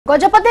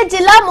गजपति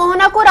जिला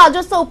मोहना को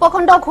राजस्व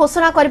उपखंड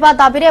घोषणा करने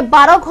दाबी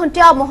 12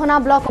 घंटिया मोहना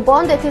ब्लॉक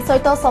बंद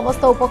एसहित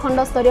समस्त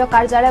उपखंड स्तरीय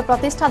कार्यालय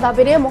प्रतिष्ठा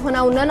दाबी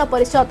मोहना उन्नयन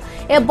परिषद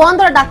ए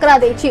बंद डाकरा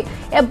देछि।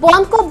 ए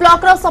बंद को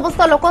ब्लॉक रो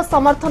समस्त लोक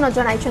समर्थन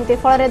जणाइछन्ति।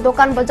 फल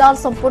दुकान बजार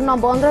संपूर्ण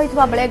बंद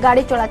रहितबा बेले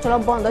गाड़ी चलाचल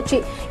बंद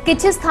अछि।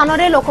 किछि स्थान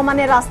रे लोक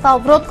माने रास्ता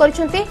अवरोध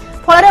करिसन्ति।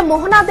 फल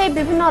मोहना दे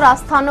विभिन्न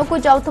स्थान को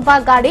जाउथबा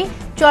गाड़ी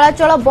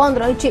चलाचल बंद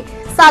रहिछि।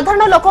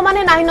 साधारण लोक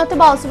माने नाही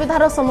नथिबा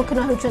असुविधार सम्मुखीन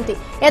होउछन्ति।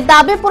 ए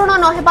दाबी पूर्ण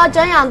न हेबा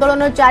जाय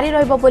आंदोलन जारी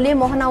रहइबो बोली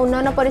मोहना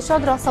उन्नयन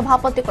परिषद रो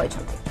सभापति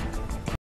कहिसन्ति।